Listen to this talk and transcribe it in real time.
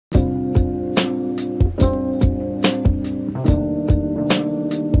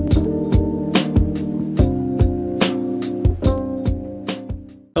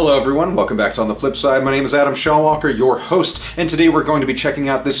everyone, welcome back to On the Flip Side. My name is Adam Shawwalker, your host, and today we're going to be checking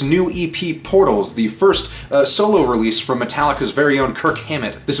out this new EP, Portals, the first solo release from Metallica's very own Kirk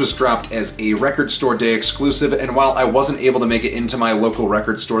Hammett. This was dropped as a Record Store Day exclusive, and while I wasn't able to make it into my local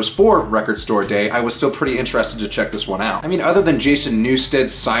record stores for Record Store Day, I was still pretty interested to check this one out. I mean, other than Jason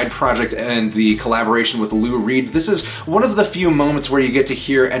Newsted's side project and the collaboration with Lou Reed, this is one of the few moments where you get to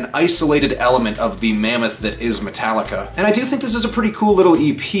hear an isolated element of the mammoth that is Metallica. And I do think this is a pretty cool little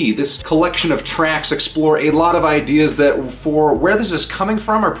EP. This collection of tracks explore a lot of ideas that, for where this is coming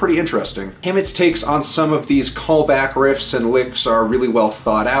from, are pretty interesting. Hammett's takes on some of these callback riffs and licks are really well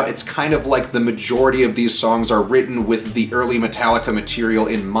thought out. It's kind of like the majority of these songs are written with the early Metallica material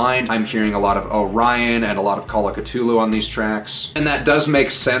in mind. I'm hearing a lot of Orion and a lot of Call of Cthulhu on these tracks. And that does make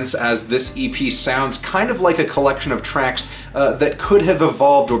sense, as this EP sounds kind of like a collection of tracks that could have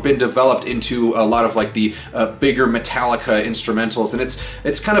evolved or been developed into a lot of like the bigger Metallica instrumentals, and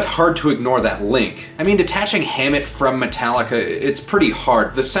it's kind of hard to ignore that link. I mean, detaching Hammett from Metallica, it's pretty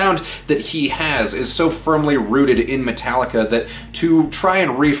hard. The sound that he has is so firmly rooted in Metallica that to try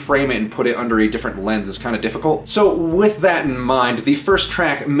and reframe it and put it under a different lens is kind of difficult. So with that in mind, the first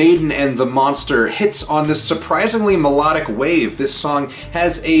track, Maiden and the Monster, hits on this surprisingly melodic wave. This song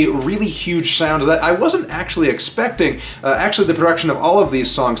has a really huge sound that I wasn't actually expecting. Actually, the production of all of these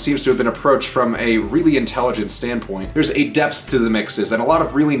songs seems to have been approached from a really intelligent standpoint. There's a depth to the mixes and a lot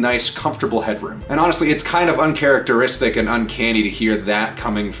of really nice, comfortable headroom. And honestly, it's kind of uncharacteristic and uncanny to hear that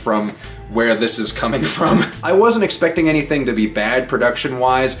coming from where this is coming from. I wasn't expecting anything to be bad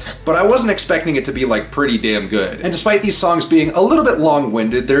production-wise, but I wasn't expecting it to be like pretty damn good. And despite these songs being a little bit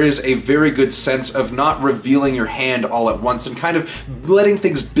long-winded, there is a very good sense of not revealing your hand all at once and kind of letting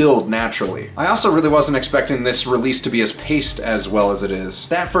things build naturally. I also really wasn't expecting this release to be as paced as well as it is.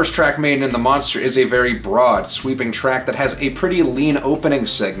 That first track, Maiden and the Monster, is a very broad, sweeping track that has a pretty lean opening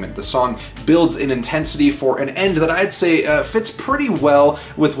segment. The song builds in intensity for an end that I'd say fits pretty well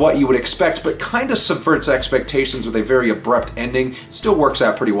with what you would expect, but kind of subverts expectations with a very abrupt ending. Still works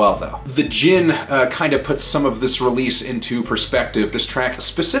out pretty well though. The Gin kind of puts some of this release into perspective. This track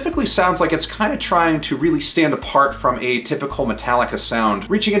specifically sounds like it's kind of trying to really stand apart from a typical Metallica sound,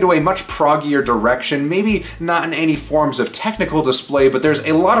 reaching into a much proggier direction, maybe not in any forms of technical display, but there's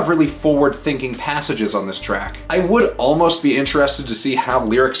a lot of really forward-thinking passages on this track. I would almost be interested to see how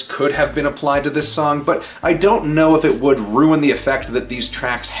lyrics could have been applied to this song, but I don't know if it would ruin the effect that these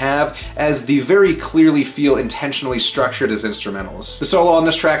tracks have, as they very clearly feel intentionally structured as instrumentals. The solo on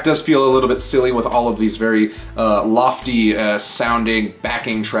this track does feel a little bit silly with all of these very lofty sounding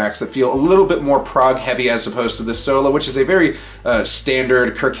backing tracks that feel a little bit more prog heavy as opposed to this solo, which is a very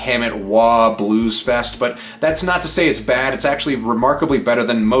standard Kirk Hammett wah blues fest, but that's not to say it's bad. It's actually remarkably better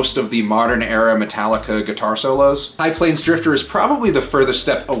than most of the modern era Metallica guitar solos. High Plains Drifter is probably the furthest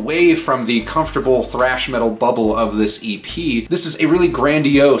step away from the comfortable thrash metal bubble of this EP. This is a really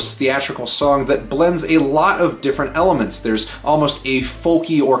grandiose, theatrical song that blends a lot of different elements. There's almost a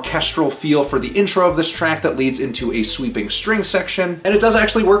folky orchestral feel for the intro of this track that leads into a sweeping string section, and it does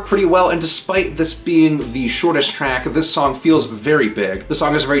actually work pretty well, and despite this being the shortest track, this song feels very big. The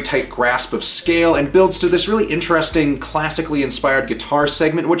song has a very tight grasp of scale and builds to this really interesting, classically inspired guitar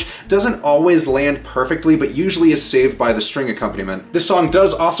segment, which doesn't always land perfectly, but usually is saved by the string accompaniment. This song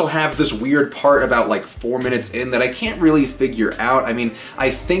does also have this weird part about like 4 minutes in that I can't really figure out. I mean, I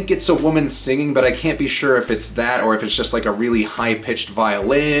think it's a woman singing, but I can't be sure if it's that or if it's just like a really high-pitched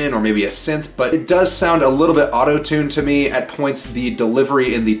violin or maybe a synth, but it does sound a little bit auto-tuned to me. At points, the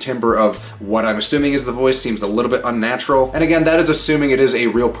delivery in the timbre of what I'm assuming is the voice seems a little bit unnatural. And again, that is assuming it is a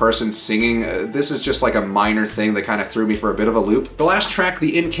real person singing. This is just like a minor thing that kind of threw me for a bit of a loop. The last track,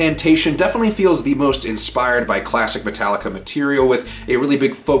 The Incantation, definitely feels the most inspired by classic Metallica material, with a really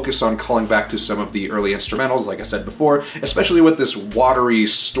big focus on calling back to some of the early instrumentals, like I said before, especially with this watery,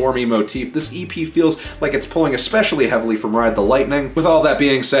 stormy motif. This EP feels like it's pulling especially heavily from Ride the Lightning. With all that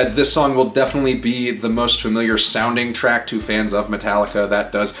being said, this song will definitely be the most familiar sounding track to fans of Metallica.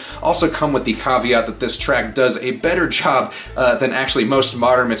 That does also come with the caveat that this track does a better job than actually most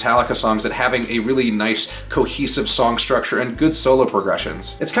modern Metallica songs at having a really nice, cohesive song structure and good solo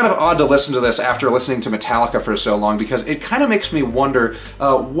progressions. It's kind of odd to listen to this after listening to Metallica for so long, because it kind of makes me wonder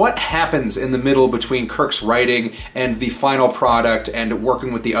what happens in the middle between Kirk's writing and the final product and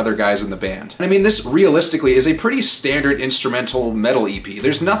working with the other guys in the band. And I mean, this realistically is a pretty standard instrumental metal EP.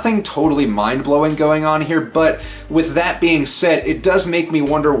 There's nothing totally mind-blowing going on here, but with that being said, it does make me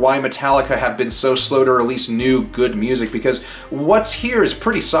wonder why Metallica have been so slow to release new, good music, because what's here is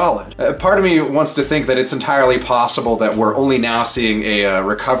pretty solid. Part of me wants to think that it's entirely possible possible that we're only now seeing a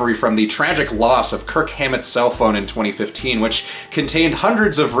recovery from the tragic loss of Kirk Hammett's cell phone in 2015, which contained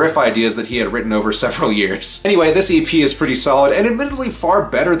hundreds of riff ideas that he had written over several years. Anyway, this EP is pretty solid, and admittedly far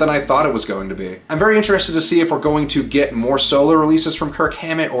better than I thought it was going to be. I'm very interested to see if we're going to get more solo releases from Kirk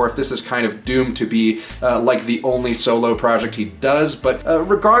Hammett, or if this is kind of doomed to be like the only solo project he does, but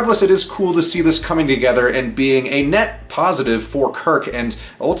regardless, it is cool to see this coming together and being a net positive for Kirk and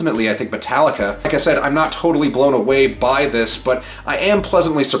ultimately, I think, Metallica. Like I said, I'm not totally blown away by this, but I am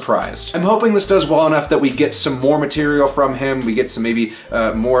pleasantly surprised. I'm hoping this does well enough that we get some more material from him, we get some maybe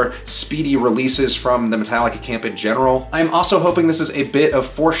more speedy releases from the Metallica camp in general. I'm also hoping this is a bit of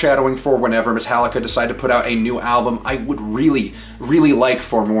foreshadowing for whenever Metallica decide to put out a new album. I would really like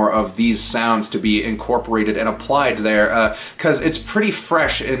for more of these sounds to be incorporated and applied there, because it's pretty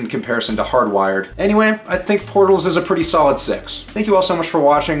fresh in comparison to Hardwired. Anyway, I think Portals is a pretty solid 6. Thank you all so much for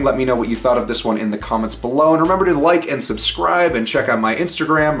watching. Let me know what you thought of this one in the comments below, and remember to like and subscribe and check out my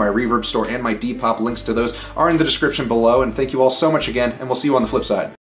Instagram, my Reverb store, and my Depop. Links to those are in the description below, and thank you all so much again, and we'll see you on the flip side.